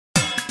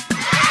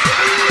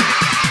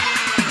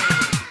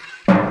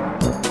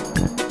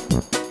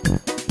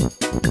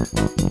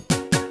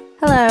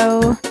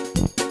yellow.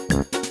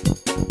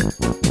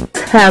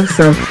 Have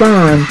some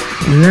fun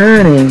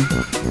learning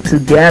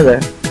together.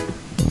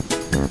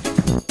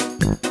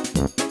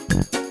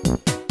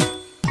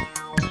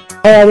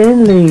 Add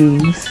in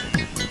leaves.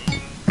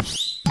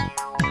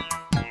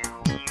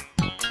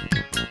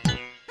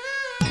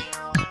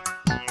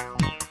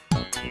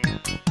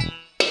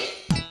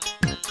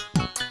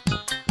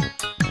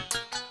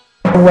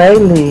 Away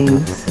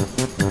leaves.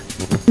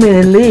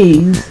 Many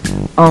leaves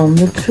on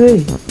the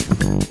tree.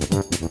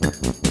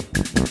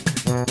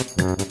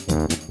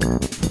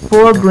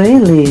 4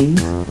 green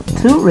leaves,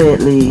 2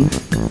 red leaves,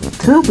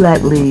 2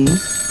 black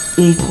leaves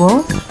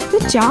equals.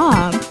 Good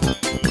job.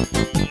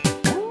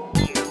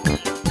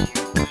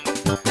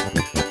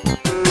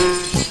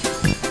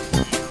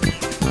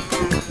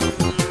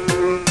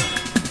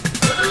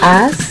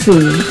 I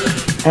see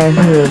and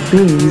hear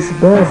bees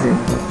buzzing.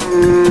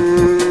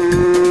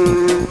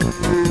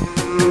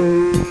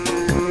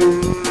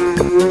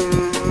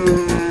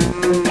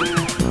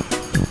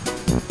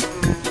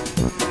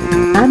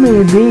 How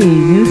many bees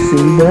you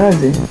see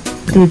buzzing?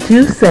 Did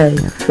you say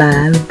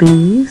 5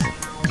 bees?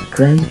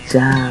 Great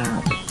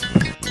job.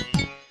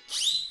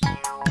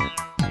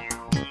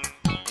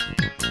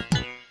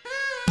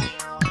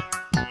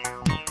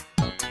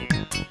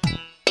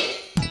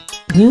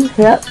 You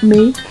help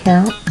me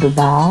count the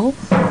balls?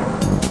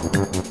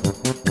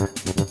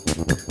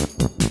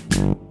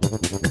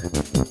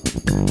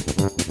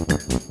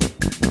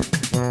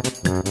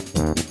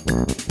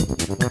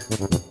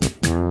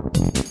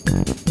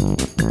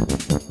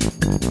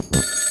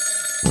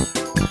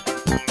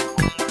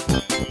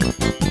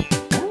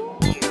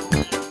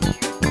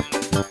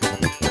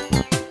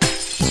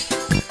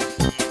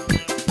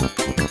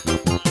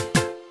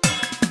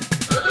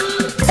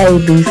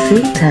 ABC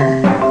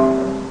time.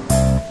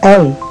 A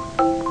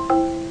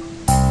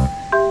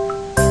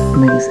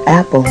means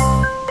apple.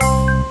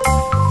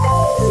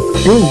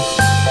 B,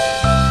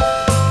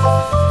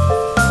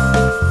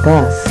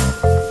 bus.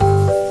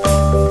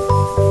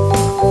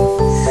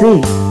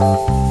 C,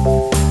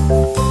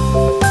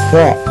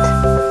 cat.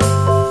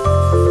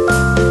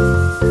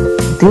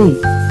 D,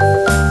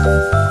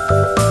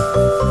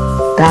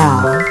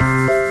 dog.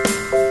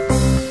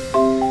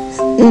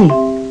 E,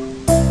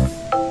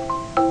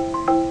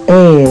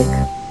 egg.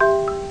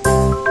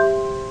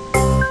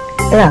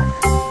 F,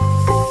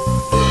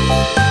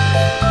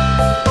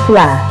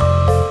 fly.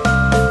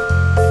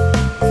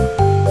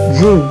 G,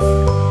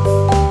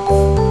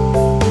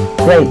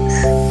 grapes.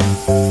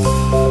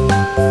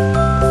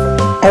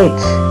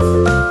 H,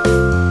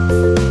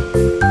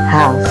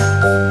 house.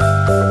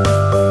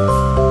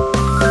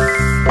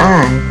 I,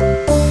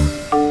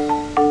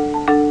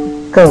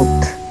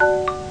 goat.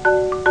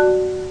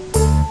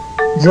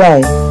 J,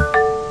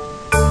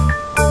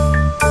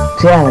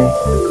 jelly.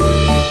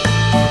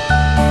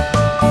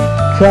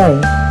 K,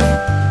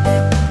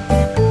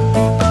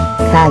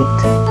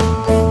 kite.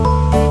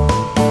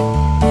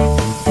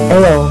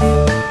 L,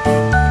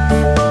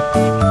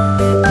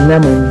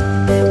 lemon.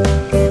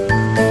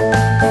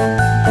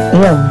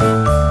 M,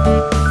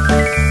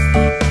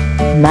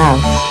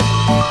 mouse.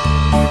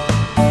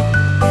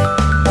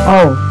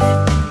 O,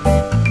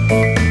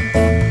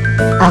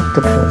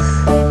 octopus.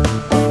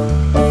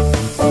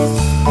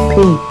 P,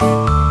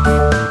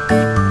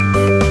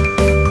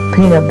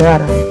 peanut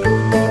butter.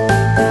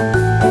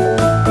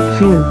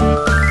 Q,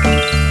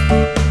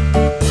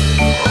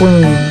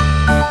 queen.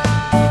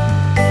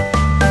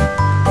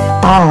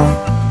 R,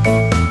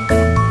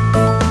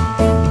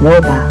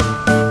 robot.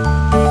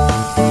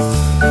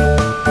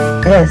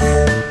 S,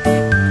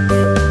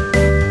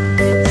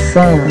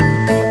 sun.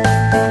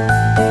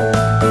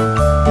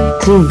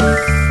 T,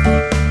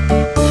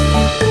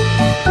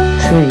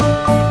 tree.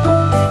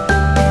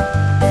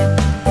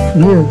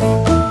 U,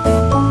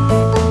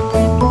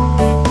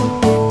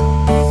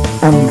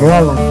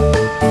 umbrella.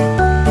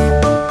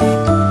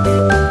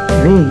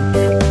 V,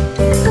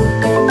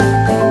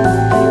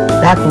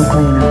 vacuum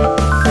cleaner.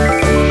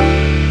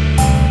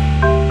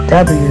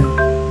 W,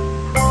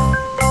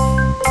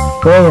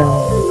 whale.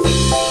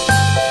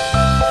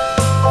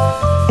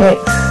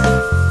 X,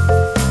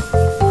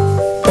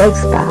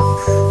 Xbox.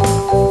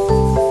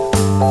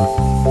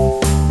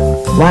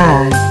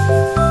 Y,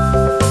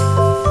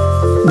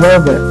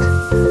 Robert.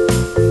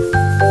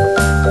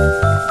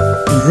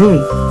 Z,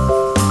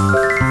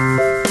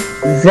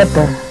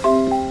 zipper.